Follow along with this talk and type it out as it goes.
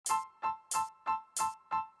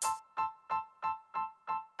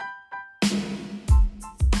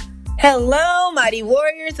Hello, mighty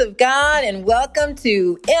warriors of God, and welcome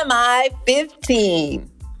to MI 15.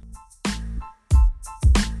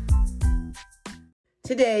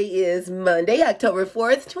 Today is Monday, October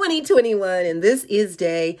 4th, 2021, and this is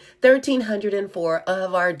day 1304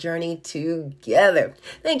 of our journey together.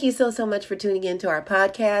 Thank you so much for tuning in to our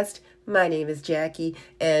podcast. My name is Jackie,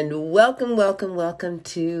 and welcome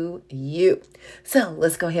to you. So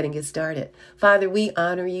let's go ahead and get started. Father, we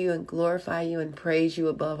honor you and glorify you and praise you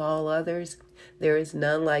above all others. There is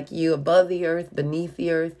none like you above the earth, beneath the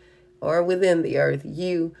earth, or within the earth.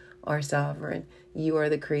 You are sovereign. You are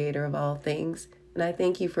the creator of all things. And I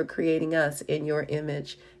thank you for creating us in your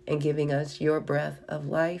image and giving us your breath of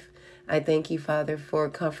life. I thank you, Father, for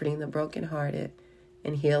comforting the brokenhearted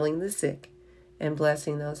and healing the sick and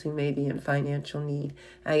blessing those who may be in financial need.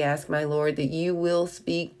 I ask, my Lord, that you will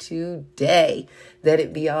speak today, that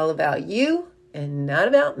it be all about you and not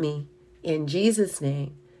about me. In Jesus'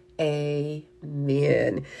 name,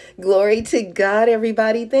 amen. Glory to God,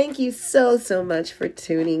 everybody. Thank you so much for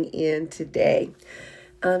tuning in today.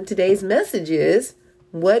 Today's message is,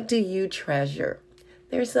 what do you treasure?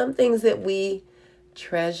 There are some things that we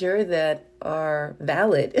treasure that are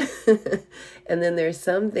valid. And then there's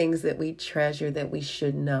some things that we treasure that we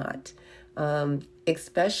should not.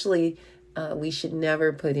 Especially, we should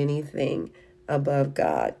never put anything above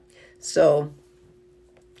God. So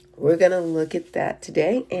we're going to look at that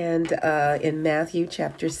today. And in Matthew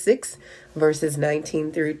chapter 6, verses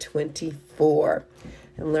 19 through 24.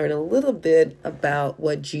 And learn a little bit about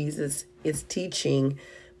what Jesus is teaching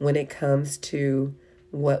when it comes to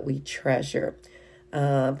what we treasure.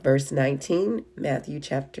 Verse 19, Matthew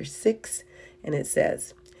chapter 6, and it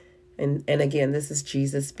says, and again, this is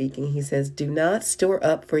Jesus speaking. He says, "Do not store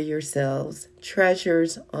up for yourselves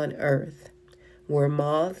treasures on earth, where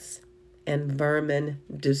moths and vermin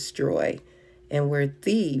destroy, and where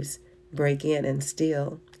thieves break in and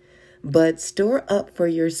steal. But store up for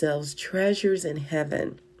yourselves treasures in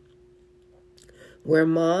heaven, where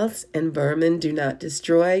moths and vermin do not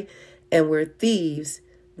destroy, and where thieves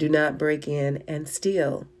do not break in and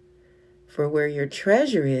steal. For where your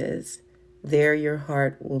treasure is, there your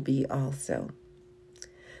heart will be also.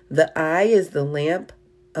 The eye is the lamp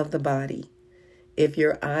of the body. If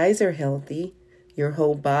your eyes are healthy, your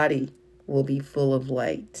whole body will be full of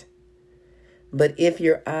light. But if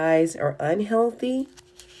your eyes are unhealthy,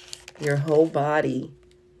 your whole body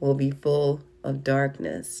will be full of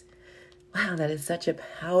darkness." Wow, that is such a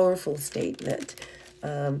powerful statement.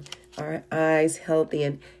 Our eyes healthy,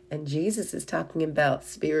 and Jesus is talking about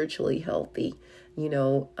spiritually healthy. You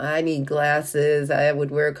know, I need glasses. I would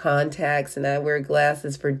wear contacts, and I wear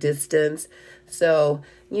glasses for distance. So,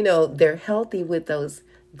 you know, they're healthy with those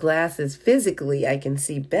glasses. Physically, I can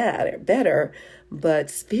see better, but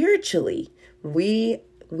spiritually, we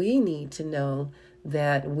need to know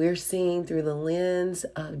that we're seeing through the lens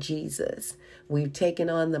of Jesus. We've taken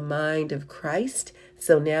on the mind of Christ,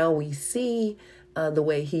 so now we see the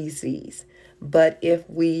way he sees. But if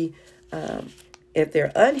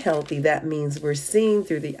they're unhealthy, that means we're seeing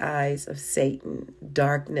through the eyes of Satan.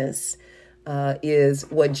 Darkness is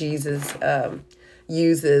what Jesus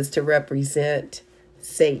uses to represent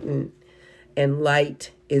Satan, and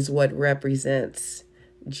light is what represents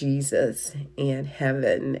Jesus and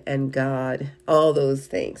heaven and God, all those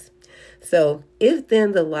things. So if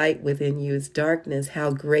then the light within you is darkness,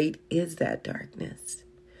 how great is that darkness?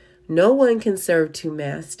 No one can serve two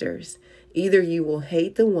masters. Either you will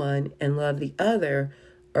hate the one and love the other,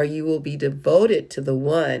 or you will be devoted to the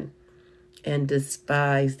one and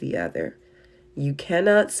despise the other. You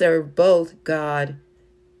cannot serve both God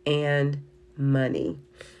and money.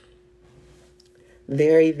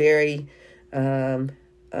 Very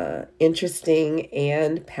interesting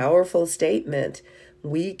and powerful statement.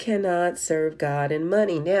 We cannot serve God and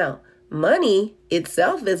money. Now, money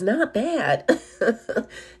itself is not bad.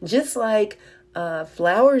 Just like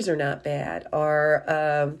flowers are not bad,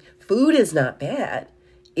 or food is not bad.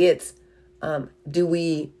 It's do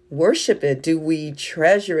we worship it? Do we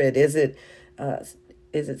treasure it? Is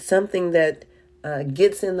it something that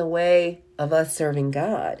gets in the way of us serving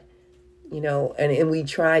God? You know, and we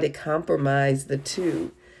try to compromise the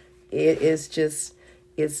two.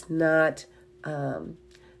 It's not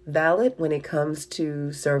valid when it comes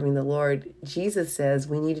to serving the Lord. Jesus says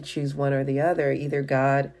we need to choose one or the other, either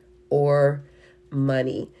God or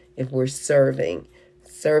money. If we're serving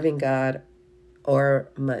God or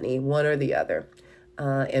money, one or the other.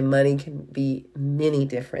 And money can be many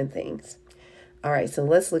different things. All right, so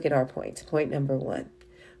let's look at our points. Point number 1.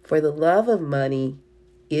 For the love of money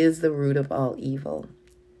is the root of all evil.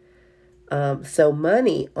 So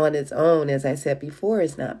money on its own, as I said before,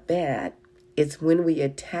 is not bad. It's when we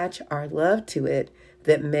attach our love to it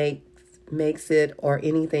that makes it, or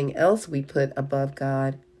anything else we put above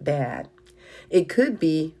God, bad. It could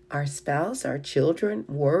be our spouse, our children,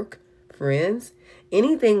 work, friends.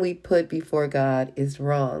 Anything we put before God is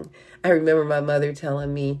wrong. I remember my mother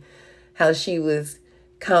telling me how she was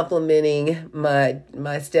complimenting my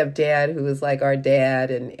stepdad, who was like our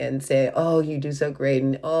dad, and say, "Oh, you do so great,"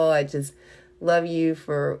 and "Oh, I just love you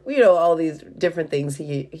for," all these different things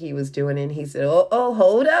he was doing. And he said, "Oh,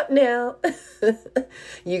 hold up now.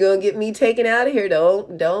 You gonna get me taken out of here.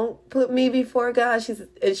 Don't put me before God."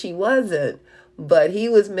 And she wasn't, but he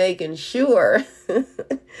was making sure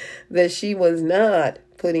that she was not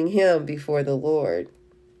putting him before the Lord.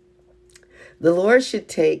 The Lord should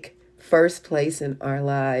take first place in our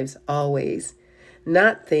lives always,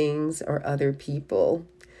 not things or other people.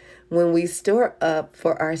 When we store up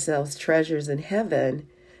for ourselves treasures in heaven,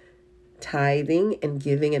 tithing and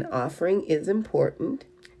giving an offering is important,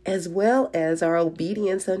 as well as our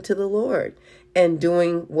obedience unto the Lord and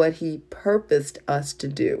doing what He purposed us to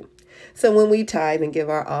do. So when we tithe and give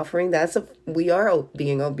our offering, we are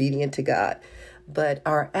being obedient to God. But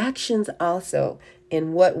our actions also,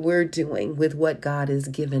 and what we're doing with what God has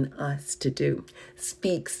given us to do,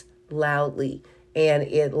 speaks loudly, and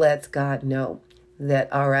it lets God know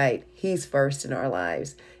that, all right, He's first in our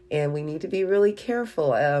lives. And we need to be really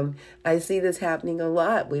careful. I see this happening a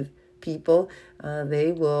lot with people.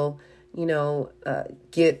 They will,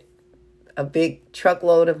 get a big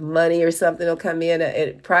truckload of money or something will come in.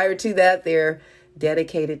 And prior to that, they're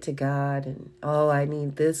dedicated to God. And, "Oh, I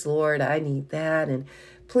need this, Lord. I need that. And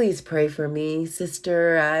please pray for me,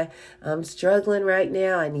 sister. I'm struggling right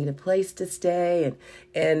now. I need a place to stay."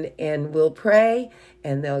 And we'll pray,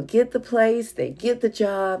 and they'll get the place, they get the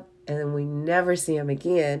job, and then we never see them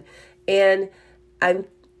again. And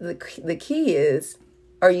the key is,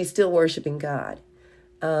 are you still worshiping God?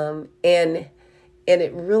 And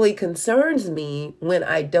it really concerns me when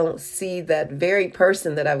I don't see that very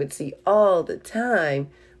person that I would see all the time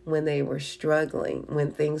when they were struggling,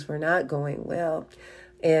 when things were not going well,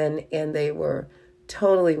 and they were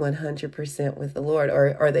totally 100% with the Lord,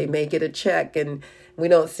 or they may get a check and we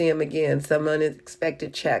don't see them again, some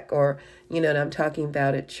unexpected check, or, and I'm talking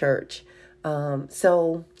about at church.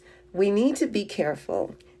 So we need to be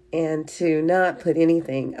careful and to not put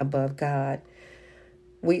anything above God.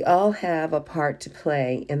 We all have a part to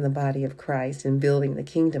play in the body of Christ in building the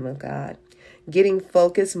kingdom of God. Getting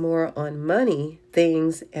focused more on money,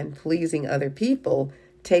 things, and pleasing other people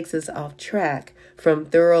takes us off track from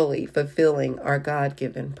thoroughly fulfilling our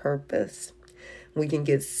God-given purpose. We can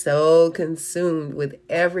get so consumed with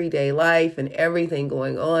everyday life and everything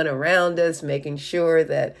going on around us, making sure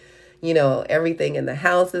that, everything in the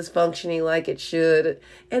house is functioning like it should.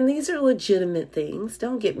 And these are legitimate things.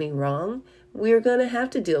 Don't get me wrong. We're going to have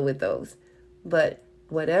to deal with those. But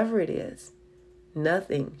whatever it is,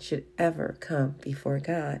 nothing should ever come before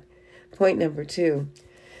God. Point number 2.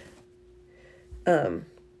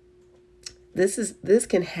 This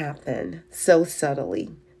can happen so subtly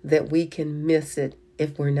that we can miss it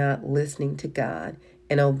if we're not listening to God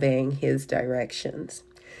and obeying His directions.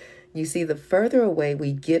 You see, the further away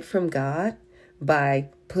we get from God by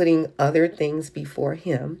putting other things before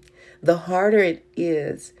Him, the harder it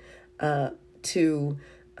is to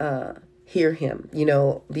hear Him,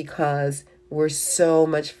 because we're so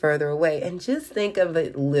much further away. And just think of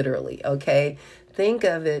it literally, okay? Think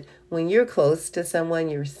of it when you're close to someone,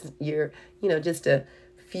 you're just a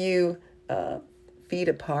few feet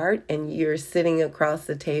apart, and you're sitting across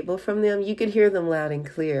the table from them. You could hear them loud and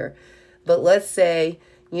clear. But let's say,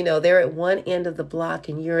 they're at one end of the block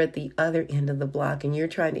and you're at the other end of the block, and you're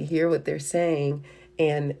trying to hear what they're saying,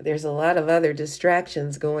 and there's a lot of other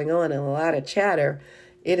distractions going on and a lot of chatter.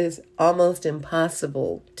 It is almost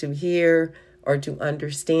impossible to hear or to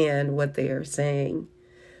understand what they are saying.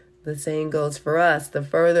 The same goes for us. The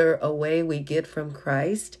further away we get from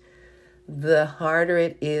Christ, the harder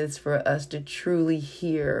it is for us to truly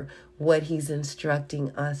hear what He's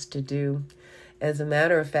instructing us to do. As a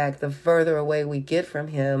matter of fact, the further away we get from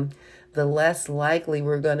Him, the less likely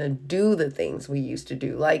we're going to do the things we used to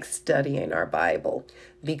do, like studying our Bible,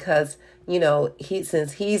 because,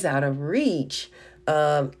 since He's out of reach,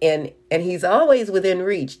 and He's always within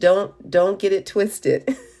reach. Don't get it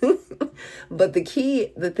twisted. But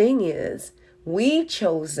the thing is, we've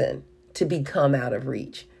chosen to become out of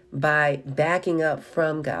reach by backing up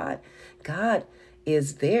from God. God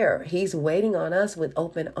is there. He's waiting on us with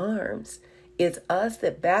open arms. It's us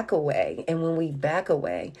that back away. And when we back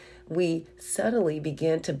away, we subtly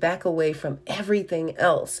begin to back away from everything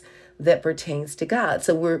else that pertains to God.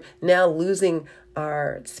 So we're now losing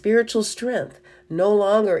our spiritual strength. No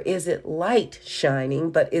longer is it light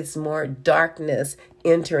shining, but it's more darkness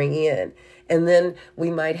entering in. And then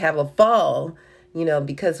we might have a fall,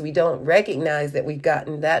 because we don't recognize that we've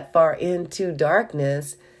gotten that far into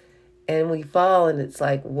darkness, and we fall, and it's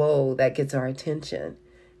like, whoa, that gets our attention.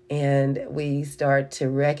 And we start to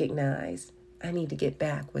recognize, I need to get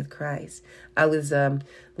back with Christ. I was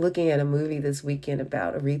looking at a movie this weekend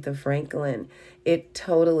about Aretha Franklin. It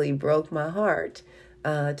totally broke my heart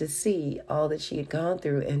to see all that she had gone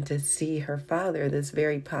through, and to see her father, this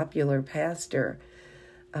very popular pastor,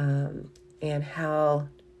 and how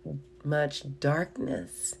much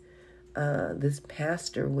darkness this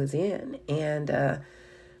pastor was in. And,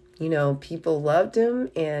 people loved him,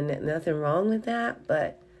 and nothing wrong with that.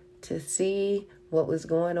 But to see what was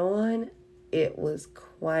going on, it was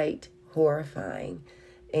quite horrifying.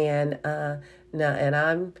 And I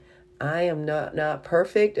am not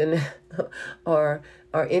perfect, and or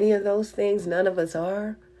any of those things. None of us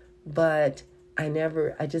are. But I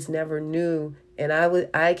just never knew. And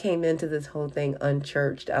I came into this whole thing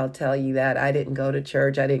unchurched. I'll tell you that. I didn't go to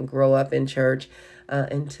church. I didn't grow up in church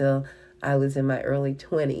until I was in my early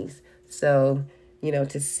 20s. So,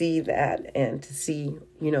 to see that, and to see,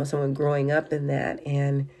 someone growing up in that,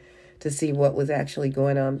 and to see what was actually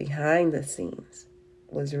going on behind the scenes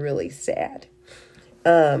was really sad.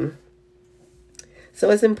 So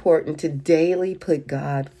it's important to daily put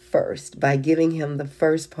God first by giving him the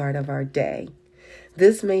first part of our day.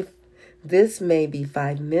 This may be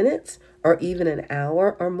 5 minutes or even an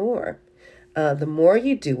hour or more. The more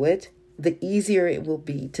you do it, the easier it will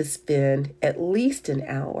be to spend at least an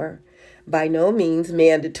hour. By no means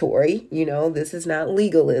mandatory. This is not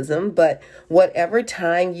legalism, but whatever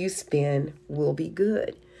time you spend will be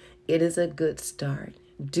good. It is a good start.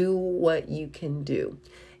 Do what you can do.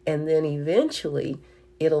 And then eventually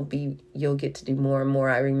you'll get to do more and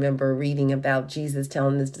more. I remember reading about Jesus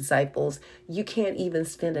telling his disciples, you can't even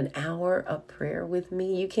spend an hour of prayer with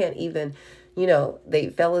me. You can't even,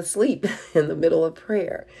 they fell asleep in the middle of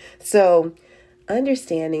prayer. So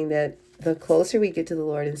understanding that the closer we get to the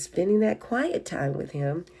Lord and spending that quiet time with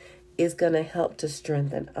him is going to help to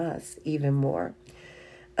strengthen us even more.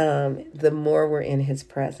 The more we're in his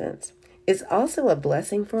presence. It's also a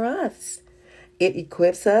blessing for us. It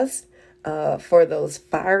equips us for those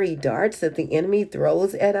fiery darts that the enemy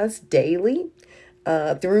throws at us daily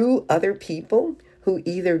through other people who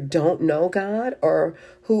either don't know God or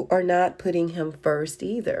who are not putting him first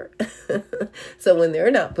either. So when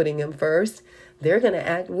they're not putting him first, they're going to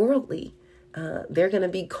act worldly. They're going to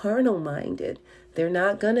be carnal minded. They're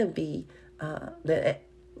not going to be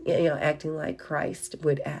acting like Christ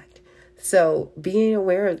would act. So being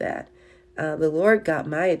aware of that, the Lord got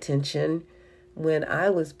my attention when I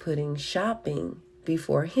was putting shopping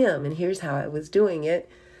before him. And here's how I was doing it.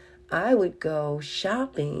 I would go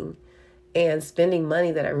shopping and spending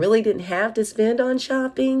money that I really didn't have to spend on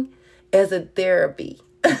shopping as a therapy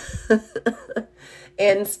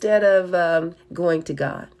instead of going to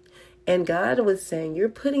God. And God was saying, you're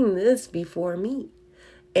putting this before me.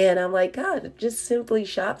 And I'm like, God, just simply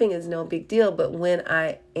shopping is no big deal. But when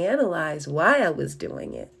I analyzed why I was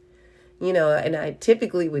doing it, and I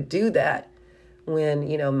typically would do that when,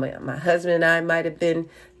 my husband and I might have been,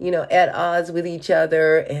 at odds with each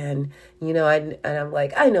other. And, I'm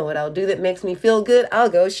like, I know what I'll do that makes me feel good. I'll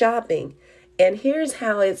go shopping. And here's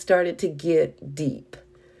how it started to get deep.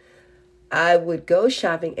 I would go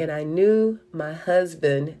shopping, and I knew my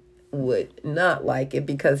husband would not like it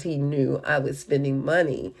because he knew I was spending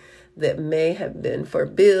money that may have been for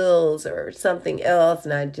bills or something else.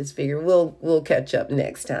 And I just figured we'll catch up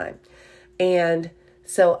next time. And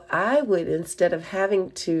so I would, instead of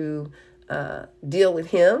having to deal with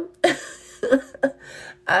him,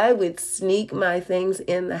 I would sneak my things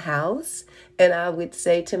in the house, and I would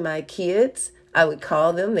say to my kids, I would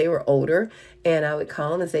call them, they were older, and I would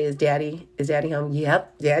call them and say, is daddy home?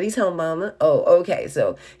 Yep, daddy's home, mama. Oh, okay.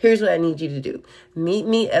 So here's what I need you to do. Meet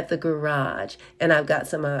me at the garage, and I've got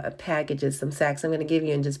some packages, some sacks I'm going to give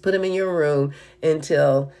you, and just put them in your room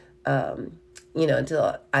until I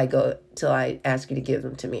ask you to give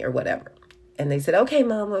them to me or whatever. And they said, okay,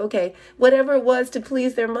 mama, okay. Whatever it was to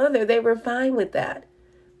please their mother, they were fine with that.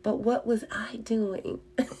 But what was I doing?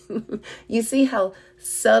 You see how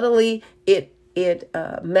subtly it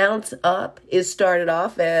mounts up. It started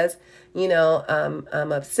off as,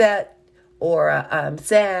 I'm upset, or I'm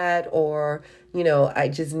sad, or, I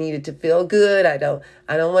just needed to feel good. I don't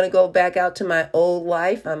want to go back out to my old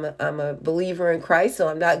life. I'm a believer in Christ, so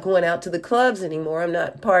I'm not going out to the clubs anymore. I'm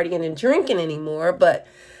not partying and drinking anymore, but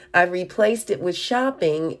I replaced it with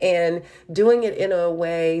shopping and doing it in a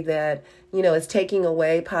way that, is taking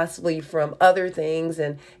away possibly from other things.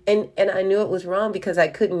 And I knew it was wrong because I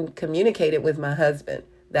couldn't communicate it with my husband.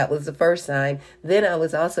 That was the first sign. Then I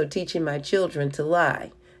was also teaching my children to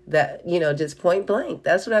lie. That, just point blank.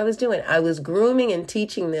 That's what I was doing. I was grooming and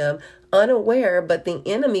teaching them unaware, but the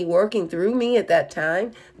enemy working through me at that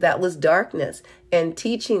time, that was darkness, and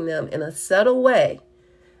teaching them in a subtle way,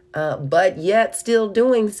 but yet still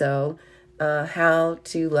doing so, how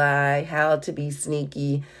to lie, how to be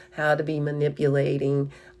sneaky, how to be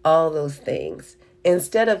manipulating, all those things.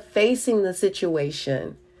 Instead of facing the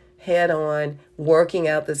situation head on, working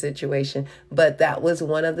out the situation. But that was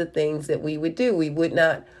one of the things that we would do. My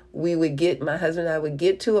husband and I would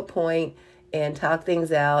get to a point and talk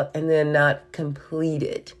things out and then not complete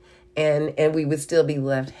it. And we would still be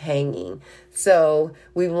left hanging. So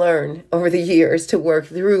we've learned over the years to work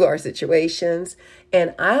through our situations.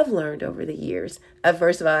 And I've learned over the years,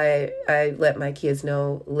 first of all, I let my kids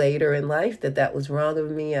know later in life that was wrong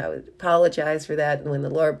of me. I would apologize for that. And when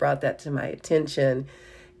the Lord brought that to my attention,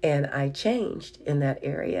 and I changed in that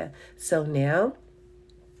area. So now,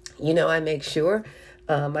 I make sure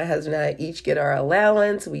my husband and I each get our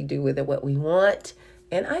allowance. We do with it what we want.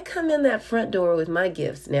 And I come in that front door with my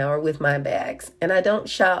gifts now, or with my bags. And I don't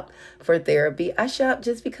shop for therapy. I shop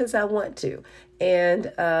just because I want to.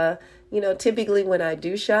 And, typically when I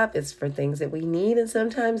do shop, it's for things that we need. And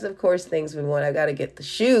sometimes, of course, things we want. I got to get the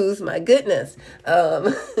shoes. My goodness.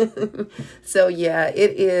 So, yeah,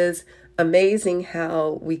 it is amazing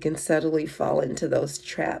how we can subtly fall into those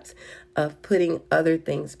traps of putting other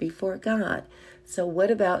things before God. So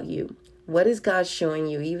what about you? What is God showing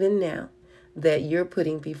you even now that you're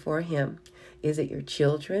putting before him? Is it your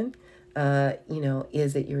children?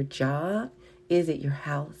 Is it your job? Is it your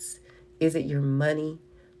house? Is it your money?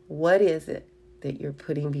 What is it that you're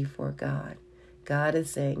putting before God? God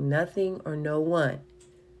is saying nothing or no one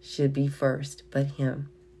should be first but him.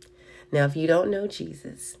 Now, if you don't know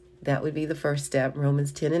Jesus, that would be the first step.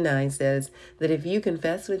 Romans 10:9 says that if you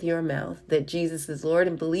confess with your mouth that Jesus is Lord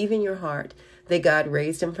and believe in your heart that God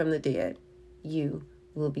raised him from the dead, you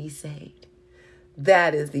will be saved.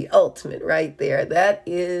 That is the ultimate right there. That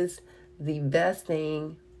is the best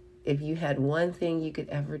thing. If you had one thing you could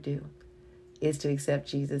ever do, is to accept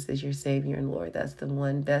Jesus as your Savior and Lord. That's the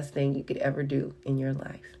one best thing you could ever do in your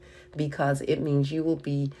life, because it means you will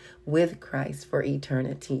be with Christ for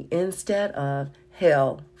eternity instead of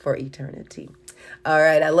hell for eternity. All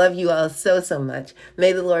right. I love you all so, so much.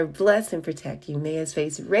 May the Lord bless and protect you. May his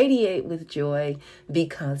face radiate with joy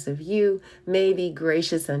because of you. May he be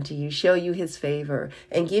gracious unto you, show you his favor,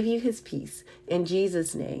 and give you his peace. In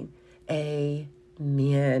Jesus' name,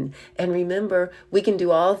 amen. And remember, we can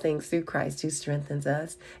do all things through Christ who strengthens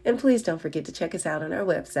us. And please don't forget to check us out on our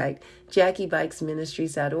website,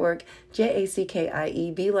 JackieBikesMinistries.org,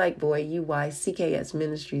 JACKIE, be like boy, UYCKS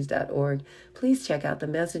Ministries.org. Please check out the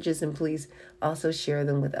messages and please also share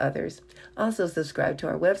them with others. Also subscribe to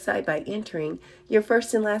our website by entering your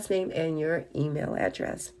first and last name and your email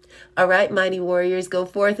address. All right, mighty warriors, go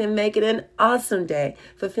forth and make it an awesome day,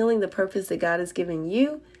 fulfilling the purpose that God has given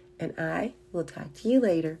you. And I will talk to you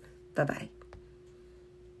later. Bye-bye.